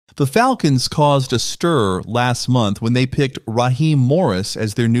The Falcons caused a stir last month when they picked Raheem Morris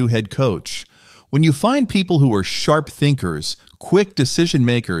as their new head coach. When you find people who are sharp thinkers, quick decision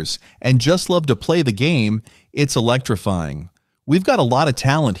makers, and just love to play the game, it's electrifying. We've got a lot of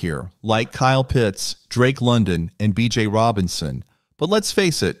talent here, like Kyle Pitts, Drake London, and B.J. Robinson. But let's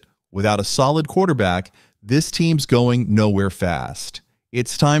face it, without a solid quarterback, this team's going nowhere fast.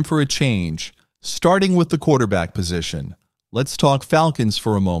 It's time for a change, starting with the quarterback position. Let's talk Falcons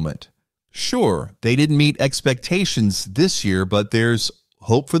for a moment. Sure, they didn't meet expectations this year, but there's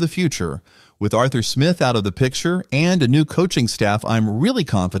hope for the future. With Arthur Smith out of the picture and a new coaching staff I'm really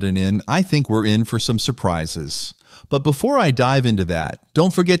confident in, I think we're in for some surprises. But before I dive into that,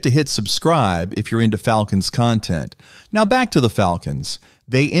 don't forget to hit subscribe if you're into Falcons content. Now back to the Falcons.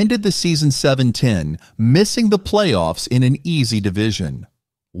 They ended the season 7-10, missing the playoffs in an easy division.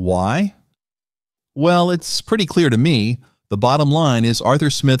 Why? Well, it's pretty clear to me. The bottom line is Arthur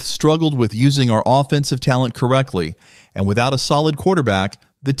Smith struggled with using our offensive talent correctly, and without a solid quarterback,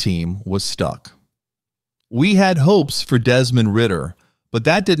 the team was stuck. We had hopes for Desmond Ridder, but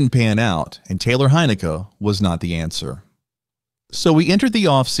that didn't pan out, and Taylor Heineke was not the answer. So we entered the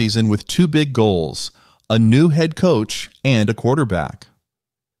offseason with two big goals, a new head coach and a quarterback.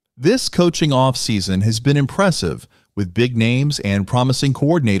 This coaching offseason has been impressive, with big names and promising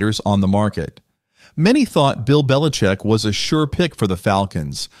coordinators on the market. Many thought Bill Belichick was a sure pick for the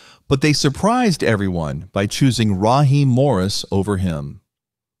Falcons, but they surprised everyone by choosing Raheem Morris over him.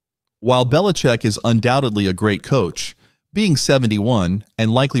 While Belichick is undoubtedly a great coach, being 71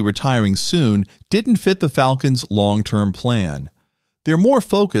 and likely retiring soon didn't fit the Falcons' long-term plan. They're more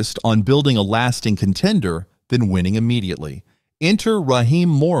focused on building a lasting contender than winning immediately. Enter Raheem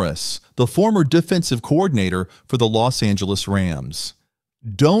Morris, the former defensive coordinator for the Los Angeles Rams.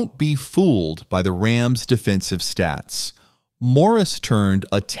 Don't be fooled by the Rams' defensive stats. Morris turned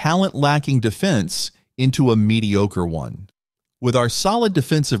a talent-lacking defense into a mediocre one. With our solid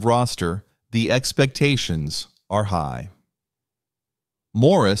defensive roster, the expectations are high.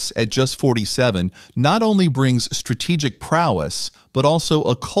 Morris, at just 47, not only brings strategic prowess, but also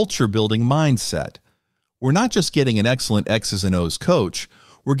a culture-building mindset. We're not just getting an excellent X's and O's coach,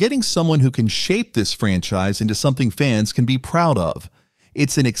 we're getting someone who can shape this franchise into something fans can be proud of.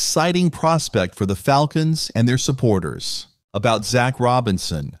 It's an exciting prospect for the Falcons and their supporters. About Zach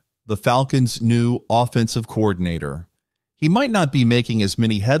Robinson, the Falcons' new offensive coordinator. He might not be making as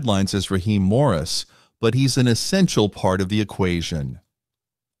many headlines as Raheem Morris, but he's an essential part of the equation.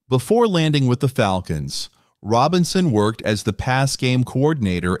 Before landing with the Falcons, Robinson worked as the pass game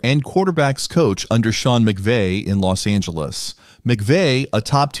coordinator and quarterbacks coach under Sean McVay in Los Angeles. McVay, a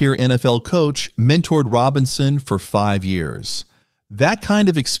top-tier NFL coach, mentored Robinson for 5 years. That kind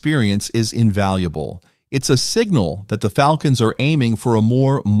of experience is invaluable. It's a signal that the Falcons are aiming for a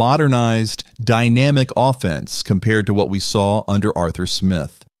more modernized, dynamic offense compared to what we saw under Arthur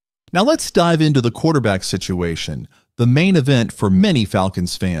Smith. Now let's dive into the quarterback situation, the main event for many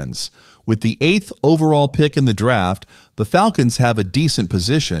Falcons fans. With the 8th overall pick in the draft, the Falcons have a decent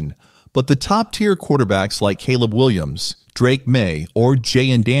position, but the top-tier quarterbacks like Caleb Williams, Drake May, or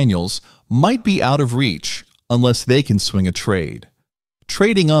Jaden Daniels might be out of reach unless they can swing a trade.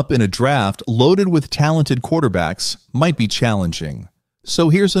 Trading up in a draft loaded with talented quarterbacks might be challenging. So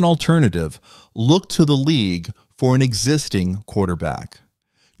here's an alternative. Look to the league for an existing quarterback.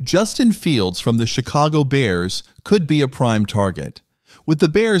 Justin Fields from the Chicago Bears could be a prime target. With the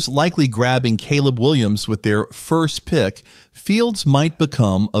Bears likely grabbing Caleb Williams with their first pick, Fields might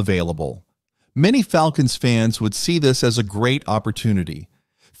become available. Many Falcons fans would see this as a great opportunity.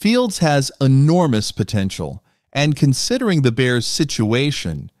 Fields has enormous potential, and considering the Bears'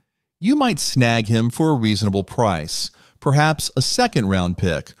 situation, you might snag him for a reasonable price, perhaps a second-round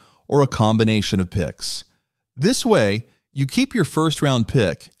pick or a combination of picks. This way, you keep your first-round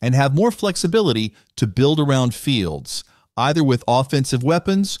pick and have more flexibility to build around Fields, either with offensive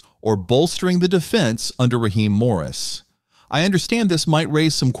weapons or bolstering the defense under Raheem Morris. I understand this might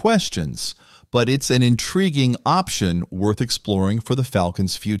raise some questions, but it's an intriguing option worth exploring for the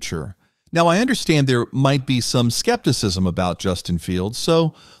Falcons' future. Now, I understand there might be some skepticism about Justin Fields,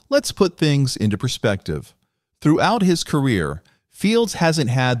 so let's put things into perspective. Throughout his career, Fields hasn't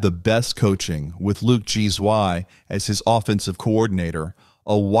had the best coaching, with Luke Gizwy as his offensive coordinator,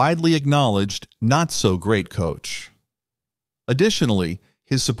 a widely acknowledged not-so-great coach. Additionally,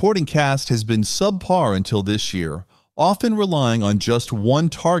 his supporting cast has been subpar until this year, often relying on just one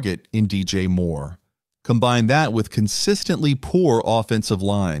target in DJ Moore. Combine that with consistently poor offensive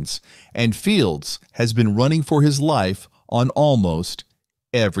lines, and Fields has been running for his life on almost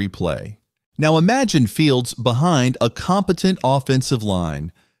every play. Now imagine Fields behind a competent offensive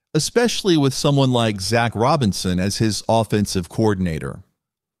line, especially with someone like Zach Robinson as his offensive coordinator.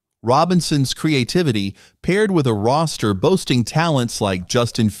 Robinson's creativity, paired with a roster boasting talents like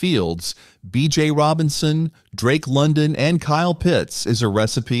Justin Fields, B.J. Robinson, Drake London, and Kyle Pitts, is a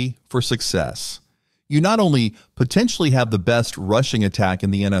recipe for success. You not only potentially have the best rushing attack in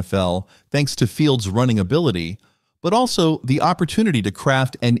the NFL thanks to Fields' running ability, but also the opportunity to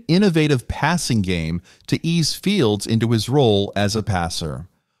craft an innovative passing game to ease Fields into his role as a passer.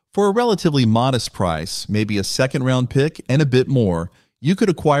 For a relatively modest price, maybe a second-round pick and a bit more, you could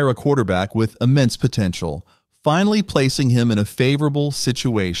acquire a quarterback with immense potential, finally placing him in a favorable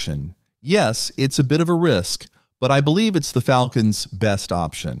situation. Yes, it's a bit of a risk, but I believe it's the Falcons' best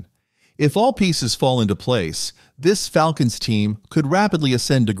option. If all pieces fall into place, this Falcons team could rapidly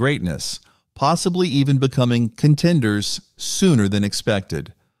ascend to greatness, possibly even becoming contenders sooner than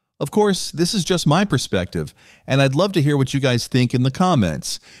expected. Of course, this is just my perspective, and I'd love to hear what you guys think in the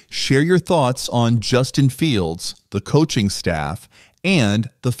comments. Share your thoughts on Justin Fields, the coaching staff, and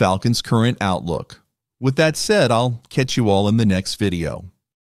the Falcons' current outlook. With that said, I'll catch you all in the next video.